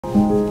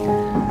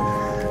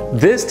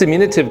This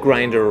diminutive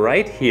grinder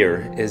right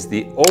here is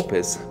the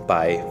Opus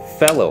by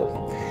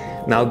Fellow.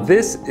 Now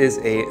this is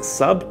a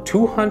sub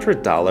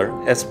 $200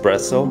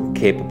 espresso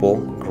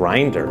capable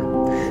grinder,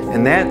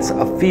 and that's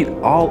a feat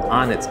all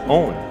on its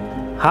own.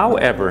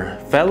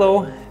 However,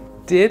 Fellow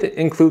did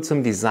include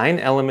some design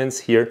elements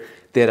here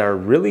that are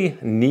really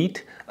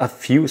neat, a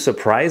few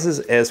surprises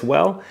as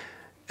well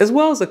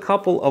as a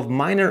couple of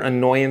minor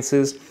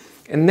annoyances,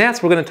 and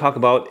that's what we're going to talk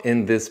about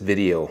in this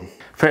video.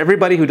 For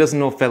everybody who doesn't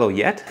know Fellow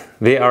yet,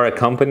 they are a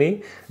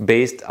company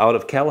based out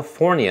of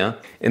California,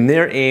 and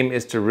their aim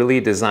is to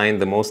really design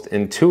the most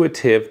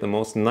intuitive, the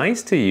most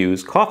nice to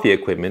use coffee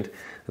equipment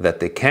that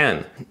they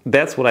can.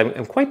 That's what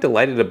I'm quite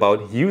delighted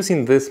about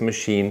using this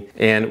machine,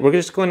 and we're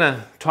just going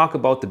to talk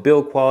about the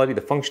build quality, the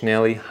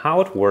functionality,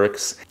 how it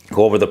works,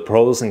 go over the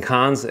pros and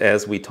cons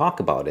as we talk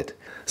about it.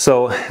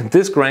 So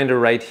this grinder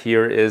right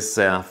here is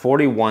a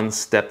 41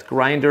 stepped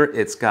grinder.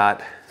 It's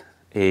got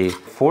a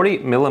 40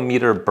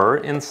 millimeter burr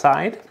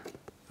inside.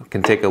 You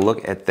can take a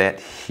look at that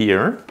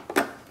here.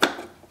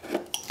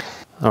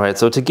 All right,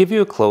 so to give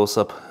you a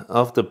close-up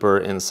of the burr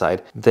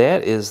inside,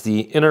 that is the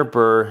inner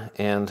burr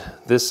and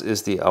this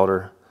is the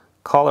outer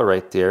collar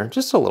right there.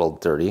 Just a little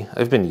dirty.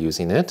 I've been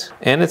using it.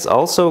 And it's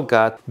also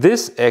got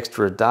this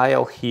extra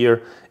dial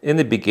here in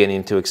the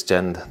beginning to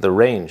extend the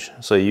range.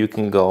 So you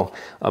can go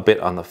a bit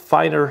on the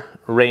finer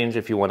range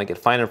if you want to get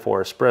finer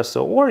for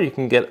espresso, or you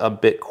can get a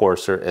bit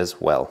coarser as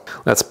well.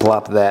 Let's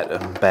plop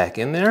that back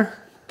in there.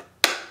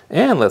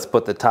 And let's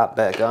put the top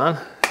back on.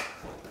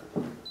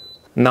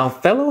 Now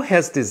Fellow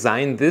has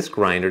designed this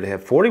grinder to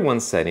have 41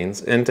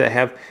 settings and to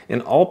have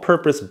an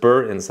all-purpose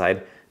burr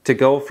inside to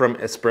go from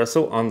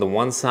espresso on the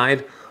one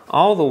side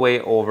all the way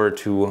over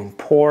to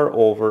pour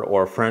over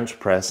or French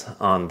press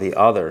on the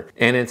other.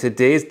 And in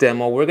today's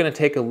demo, we're going to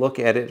take a look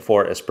at it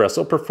for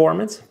espresso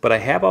performance, but I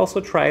have also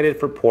tried it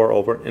for pour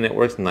over and it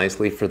works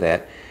nicely for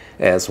that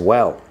as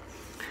well.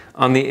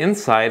 On the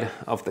inside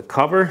of the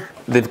cover,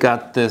 they've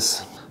got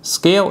this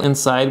scale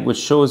inside which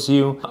shows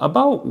you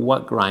about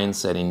what grind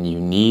setting you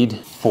need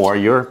for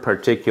your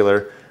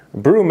particular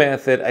brew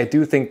method. I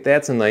do think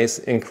that's a nice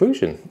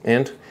inclusion,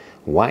 and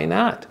why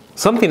not?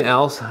 Something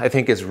else I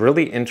think is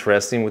really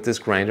interesting with this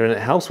grinder, and it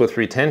helps with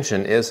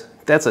retention, is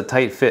that's a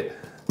tight fit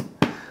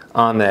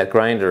on that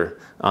grinder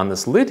on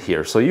this lid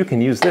here. So you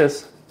can use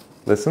this,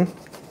 listen,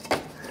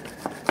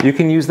 you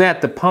can use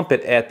that to pump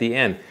it at the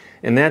end.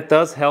 And that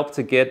does help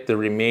to get the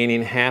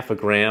remaining half a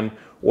gram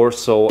or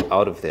so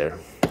out of there.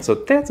 So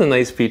that's a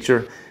nice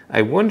feature.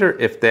 I wonder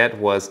if that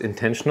was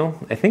intentional.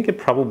 I think it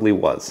probably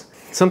was.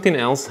 Something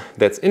else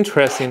that's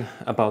interesting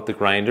about the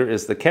grinder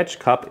is the catch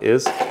cup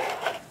is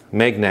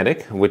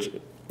magnetic, which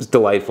is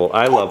delightful.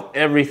 I love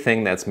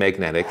everything that's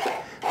magnetic.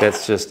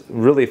 That's just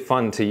really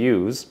fun to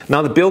use.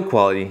 Now the build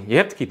quality, you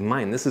have to keep in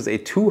mind, this is a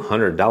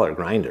 $200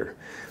 grinder.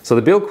 So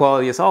the build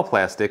quality is all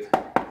plastic.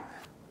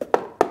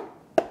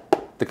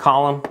 The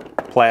column,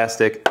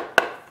 plastic.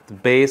 The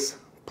base,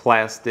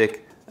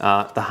 plastic.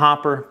 The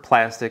hopper,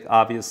 plastic,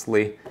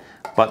 obviously.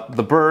 But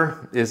the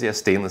burr is a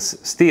stainless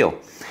steel.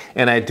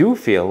 And I do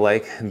feel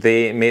like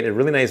they made a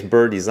really nice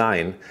burr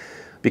design,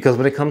 because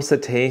when it comes to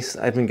taste,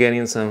 I've been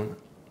getting some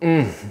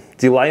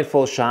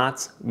delightful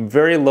shots,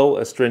 very low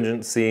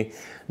astringency,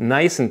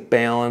 nice and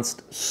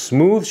balanced,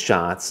 smooth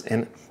shots,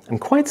 and I'm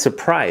quite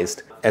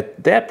surprised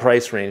at that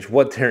price range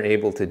what they're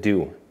able to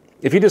do.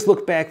 If you just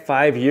look back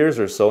 5 years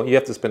or so, you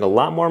have to spend a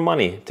lot more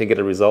money to get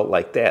a result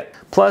like that.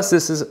 Plus,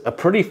 this is a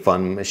pretty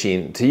fun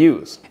machine to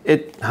use.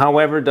 It,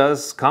 however,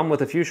 does come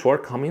with a few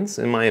shortcomings,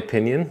 in my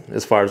opinion,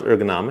 as far as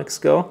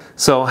ergonomics go.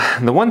 So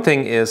the one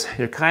thing is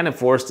you're kind of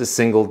forced to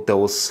single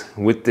dose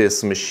with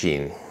this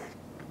machine.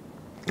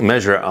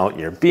 Measure out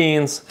your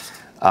beans,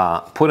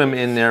 put them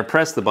in there,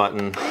 press the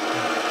button,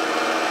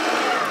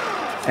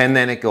 and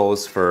then it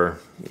goes for,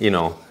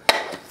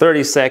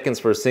 30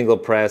 seconds for a single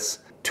press,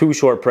 2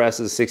 short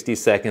presses, 60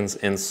 seconds,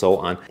 and so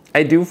on.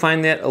 I do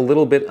find that a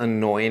little bit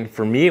annoying.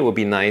 For me, it would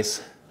be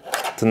nice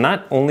to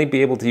not only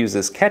be able to use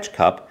this catch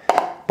cup,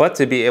 but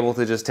to be able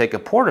to just take a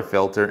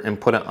portafilter and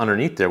put it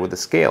underneath there with a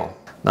scale.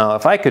 Now,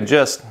 if I could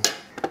just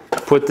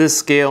put this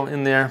scale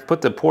in there,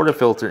 put the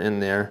portafilter in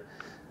there,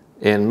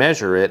 and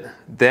measure it,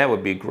 that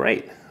would be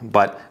great.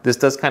 But this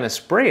does kind of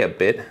spray a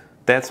bit.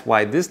 That's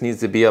why this needs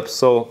to be up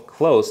so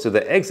close to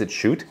the exit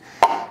chute,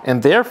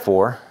 and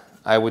therefore,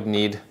 I would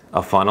need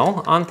a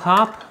funnel on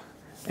top,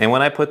 and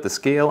when I put the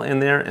scale in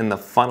there in the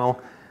funnel,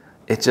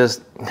 it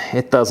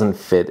doesn't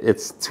fit.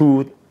 It's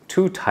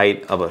too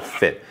tight of a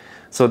fit.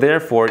 So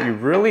therefore, you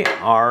really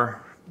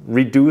are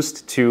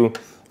reduced to,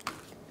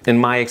 in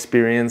my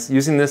experience,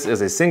 using this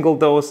as a single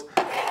dose,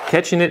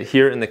 catching it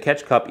here in the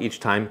catch cup each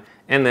time,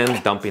 and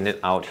then dumping it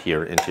out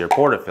here into your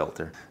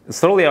portafilter. It's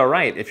totally all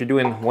right if you're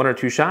doing 1 or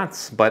 2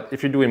 shots, but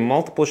if you're doing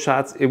multiple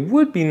shots, it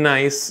would be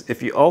nice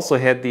if you also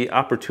had the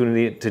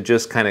opportunity to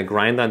just kind of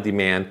grind on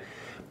demand,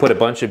 put a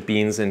bunch of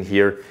beans in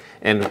here,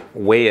 and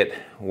weigh it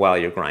while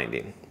you're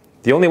grinding.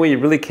 The only way you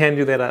really can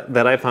do that,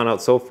 that I found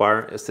out so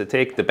far, is to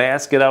take the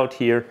basket out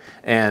here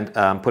and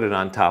put it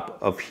on top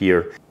of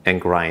here and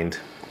grind.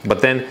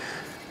 But then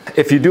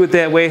If you do it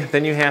that way,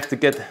 then you have to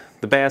get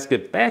the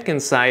basket back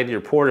inside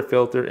your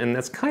portafilter, and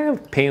that's kind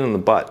of a pain in the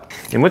butt.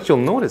 And what you'll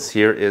notice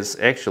here is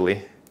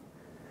actually,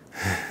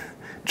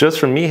 just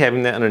from me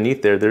having that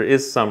underneath there, there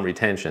is some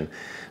retention.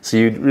 So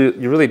you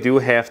really do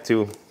have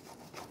to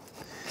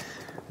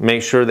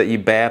make sure that you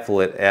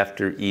baffle it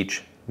after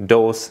each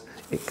dose,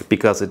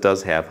 because it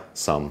does have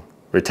some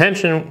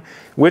retention,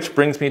 which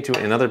brings me to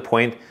another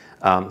point,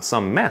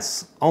 some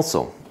mess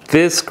also.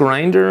 This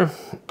grinder,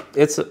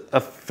 it's a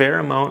fair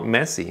amount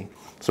messy.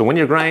 So when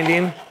you're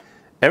grinding,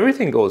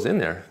 everything goes in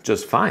there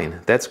just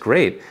fine. That's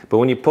great. But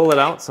when you pull it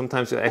out,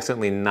 sometimes you'll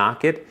accidentally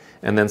knock it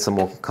and then some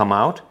will come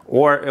out,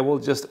 or it will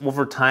just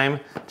over time,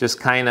 just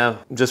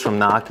from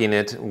knocking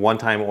it one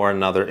time or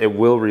another, it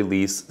will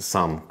release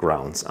some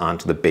grounds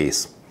onto the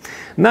base.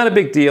 Not a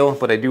big deal,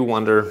 but I do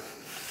wonder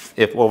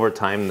if over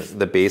time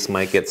the base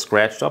might get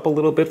scratched up a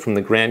little bit from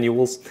the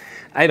granules.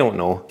 I don't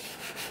know.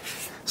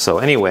 So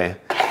anyway,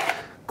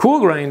 cool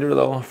grinder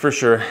though, for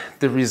sure.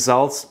 The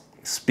results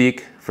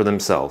speak for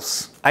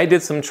themselves. I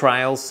did some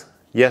trials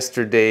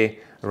yesterday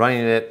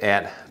running it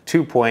at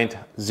 2.0,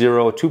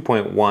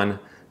 2.1,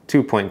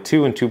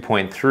 2.2, and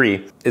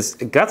 2.3. It's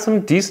got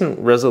some decent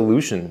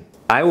resolution.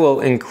 I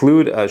will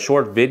include a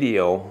short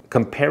video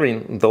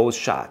comparing those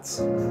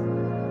shots.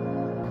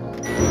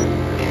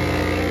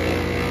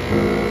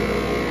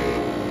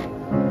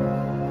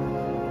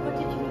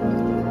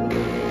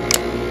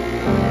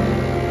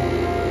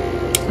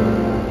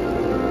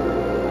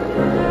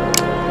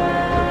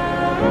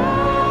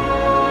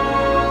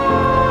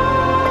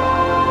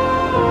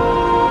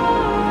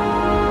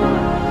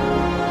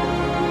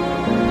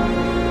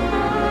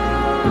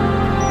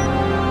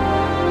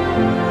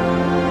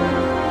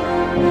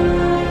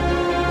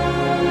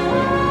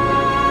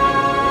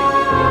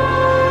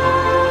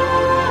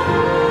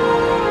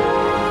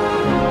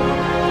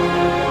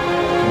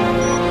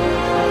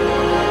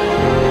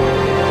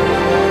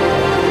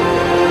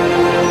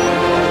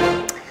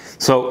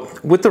 So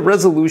with the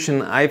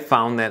resolution, I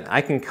found that I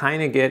can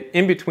kind of get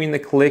in between the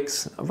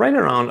clicks right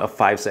around a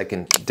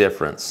 5-second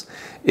difference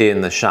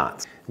in the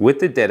shots with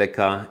the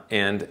Dedica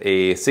and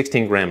a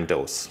 16-gram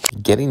dose.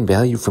 Getting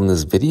value from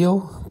this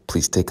video?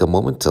 Please take a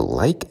moment to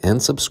like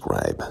and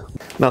subscribe.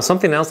 Now,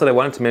 something else that I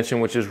wanted to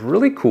mention, which is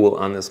really cool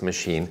on this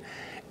machine,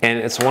 and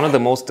it's one of the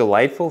most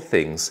delightful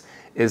things,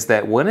 is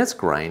that when it's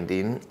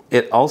grinding,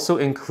 it also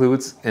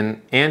includes an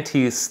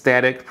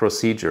anti-static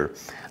procedure.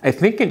 I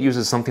think it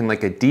uses something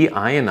like a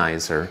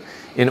de-ionizer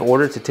in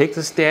order to take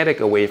the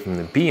static away from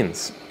the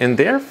beans. And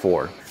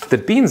therefore, the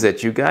beans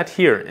that you got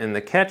here in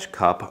the catch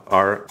cup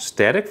are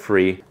static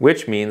free,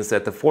 which means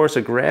that the force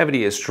of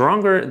gravity is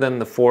stronger than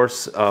the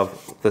force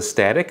of the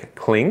static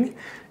cling,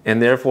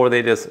 and therefore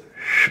they just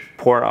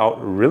pour out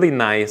really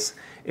nice.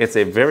 It's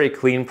a very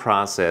clean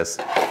process,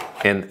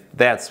 and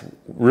that's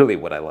really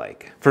what I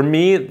like. For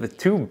me, the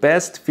two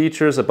best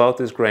features about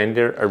this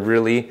grinder are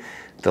really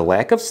the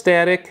lack of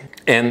static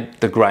and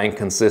the grind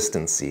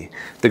consistency.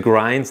 The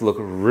grinds look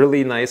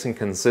really nice and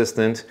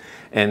consistent,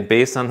 and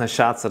based on the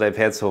shots that I've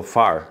had so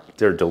far,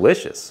 they're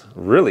delicious,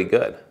 really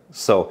good.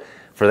 So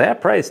for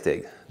that price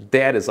tag,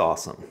 that is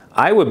awesome.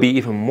 I would be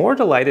even more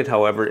delighted,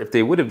 however, if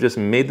they would have just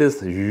made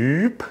this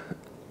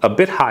a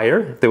bit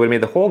higher. They would have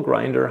made the whole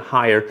grinder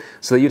higher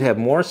so that you'd have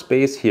more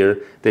space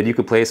here that you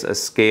could place a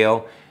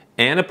scale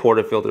and a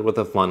portafilter with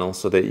a funnel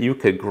so that you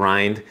could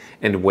grind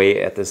and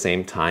weigh at the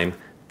same time.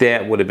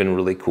 That would have been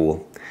really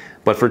cool.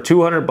 But for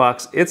 200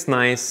 bucks, it's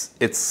nice.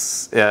 It's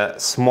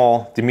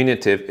small,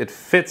 diminutive. It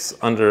fits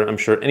under, I'm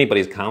sure,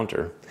 anybody's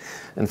counter.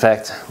 In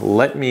fact,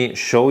 let me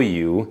show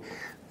you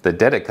the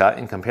Dedica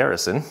in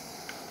comparison.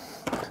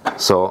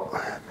 So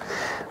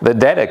the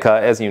Dedica,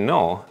 as you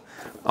know,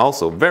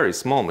 also very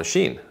small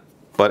machine,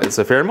 but it's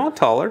a fair amount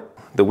taller.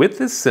 The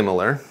width is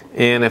similar.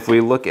 And if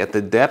we look at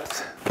the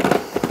depth,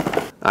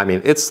 I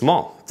mean, it's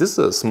small. This is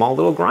a small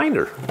little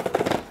grinder,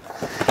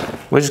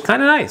 which is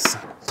kind of nice.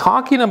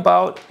 Talking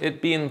about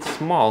it being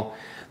small,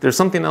 there's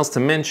something else to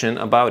mention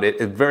about it.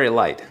 It's very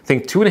light. I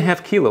think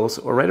 2.5 kilos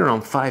or right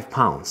around 5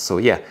 pounds. So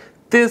yeah,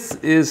 this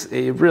is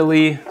a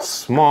really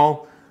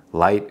small,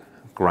 light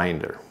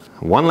grinder.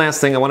 One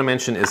last thing I want to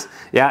mention is,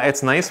 yeah,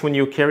 it's nice when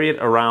you carry it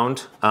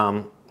around.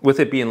 With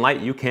it being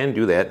light, you can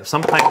do that.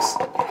 Sometimes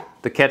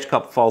the catch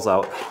cup falls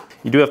out.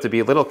 You do have to be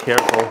a little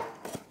careful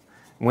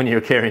when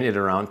you're carrying it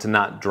around to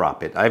not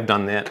drop it. I've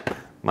done that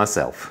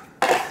myself.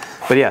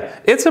 But yeah,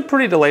 it's a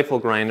pretty delightful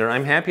grinder.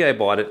 I'm happy I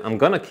bought it. I'm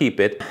gonna keep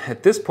it.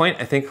 At this point,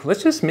 I think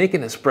let's just make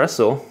an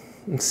espresso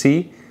and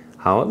see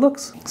how it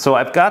looks. So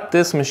I've got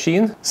this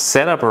machine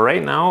set up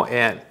right now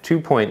at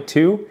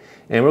 2.2,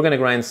 and we're gonna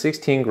grind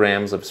 16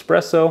 grams of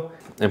espresso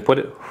and put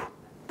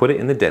it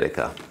in the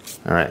Dedica.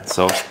 All right,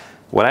 so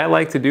what I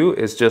like to do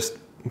is just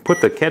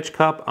put the catch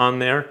cup on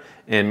there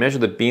and measure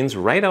the beans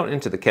right out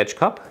into the catch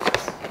cup.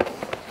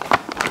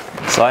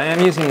 So I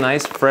am using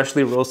nice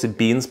freshly roasted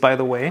beans, by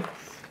the way.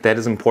 That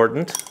is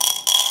important.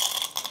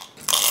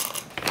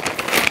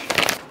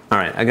 All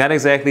right, I got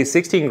exactly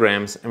 16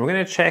 grams, and we're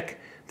gonna check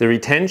the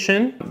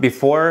retention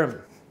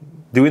before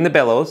doing the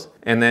bellows,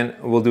 and then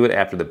we'll do it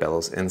after the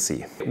bellows and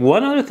see.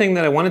 One other thing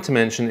that I wanted to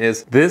mention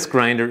is this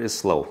grinder is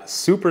slow,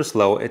 super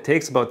slow. It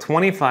takes about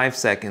 25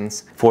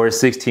 seconds for a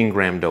 16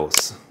 gram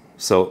dose.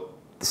 So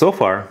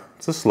far,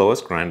 it's the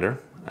slowest grinder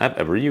I've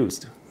ever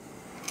used.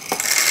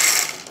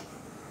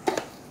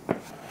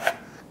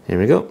 Here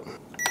we go.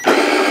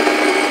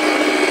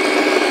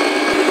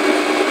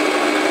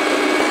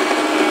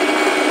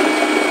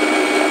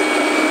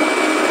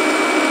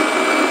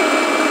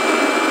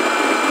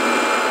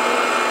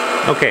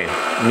 Okay,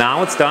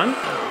 now it's done.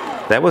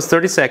 That was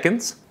 30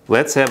 seconds.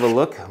 Let's have a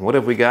look. What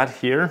have we got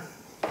here?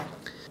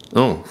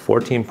 Oh,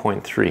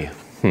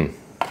 14.3.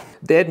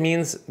 That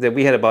means that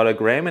we had about 1.5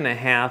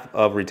 grams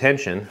of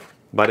retention,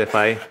 but if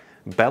I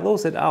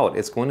bellows it out,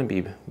 it's going to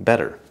be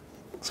better.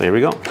 So here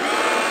we go.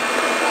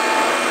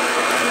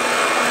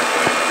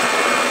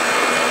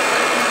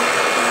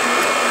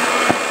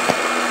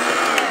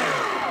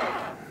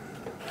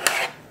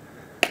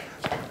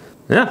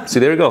 Yeah, see,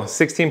 there we go,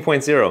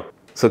 16.0.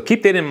 So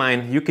keep that in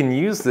mind. You can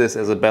use this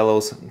as a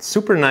bellows,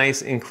 super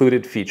nice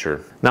included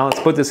feature. Now let's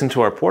put this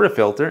into our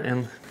portafilter,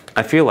 and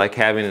I feel like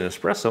having an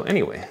espresso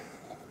anyway.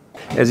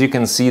 As you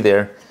can see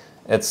there,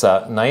 it's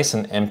nice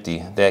and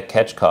empty. That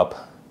catch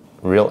cup,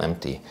 real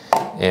empty.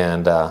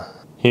 And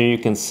here you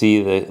can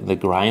see the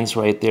grinds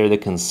right there, the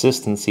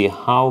consistency,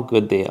 how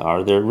good they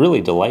are. They're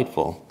really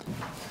delightful.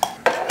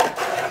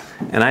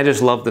 And I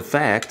just love the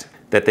fact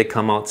that they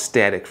come out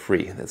static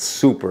free. That's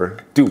super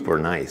duper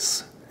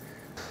nice.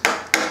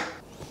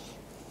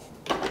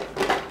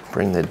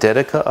 Bring the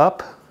Dedica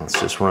up. Let's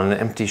just run an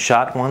empty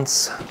shot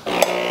once.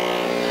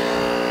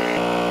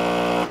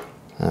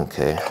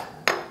 Okay.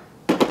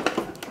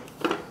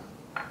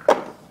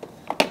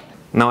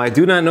 Now I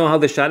do not know how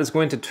the shot is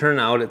going to turn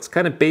out. It's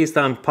kind of based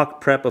on puck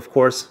prep, of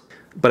course,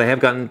 but I have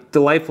gotten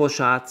delightful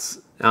shots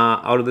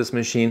out of this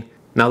machine.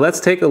 Now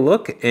let's take a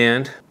look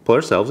and pull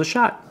ourselves a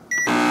shot.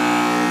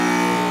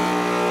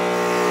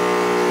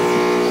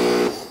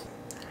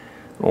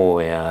 Oh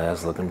yeah,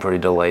 that's looking pretty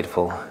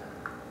delightful.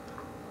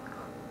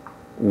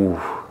 Ooh.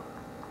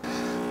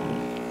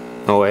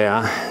 Oh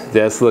yeah,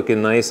 that's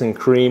looking nice and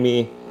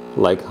creamy,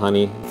 like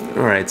honey.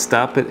 All right,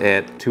 stop it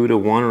at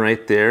 2-to-1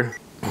 right there.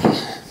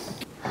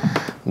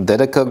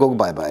 Dedica, go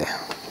bye-bye.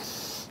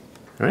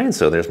 All right,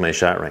 so there's my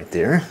shot right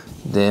there.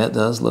 That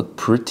does look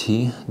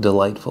pretty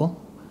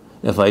delightful,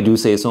 if I do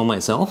say so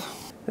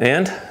myself.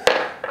 And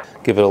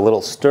give it a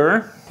little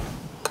stir.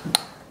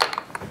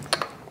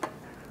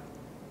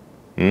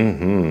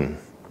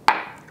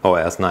 Oh,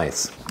 that's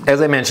nice.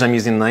 As I mentioned, I'm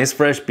using nice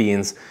fresh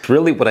beans.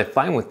 Really what I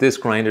find with this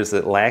grinder is that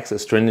it lacks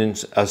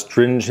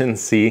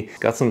astringency,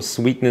 got some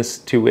sweetness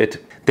to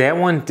it. That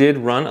one did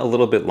run a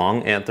little bit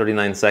long at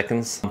 39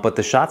 seconds, but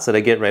the shots that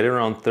I get right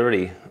around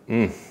 30,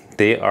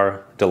 they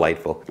are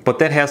delightful. But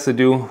that has to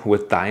do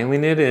with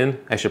dialing it in.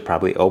 I should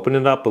probably open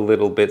it up a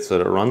little bit so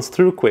that it runs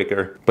through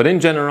quicker. But in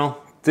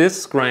general,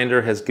 this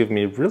grinder has given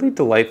me really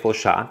delightful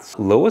shots,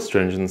 low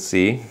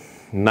astringency,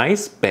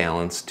 nice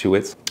balance to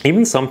it.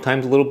 Even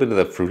sometimes a little bit of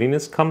the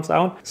fruitiness comes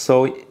out.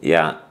 So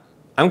yeah,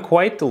 I'm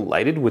quite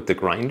delighted with the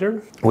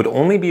grinder. Would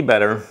only be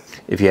better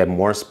if you had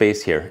more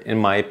space here, in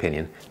my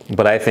opinion.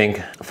 But I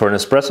think for an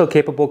espresso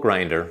capable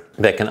grinder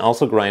that can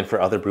also grind for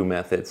other brew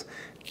methods,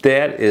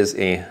 that is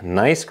a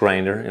nice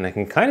grinder, and I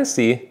can kind of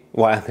see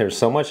why there's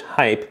so much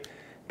hype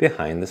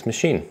behind this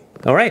machine.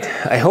 All right,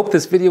 I hope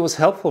this video was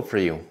helpful for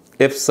you.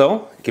 If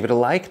so, give it a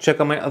like,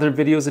 check out my other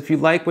videos if you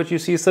like what you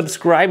see,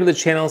 subscribe to the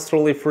channel, it's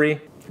totally free.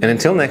 And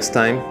until next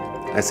time,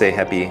 I say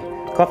happy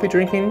coffee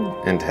drinking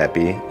and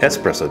happy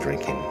espresso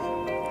drinking.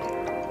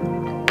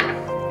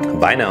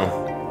 Bye now.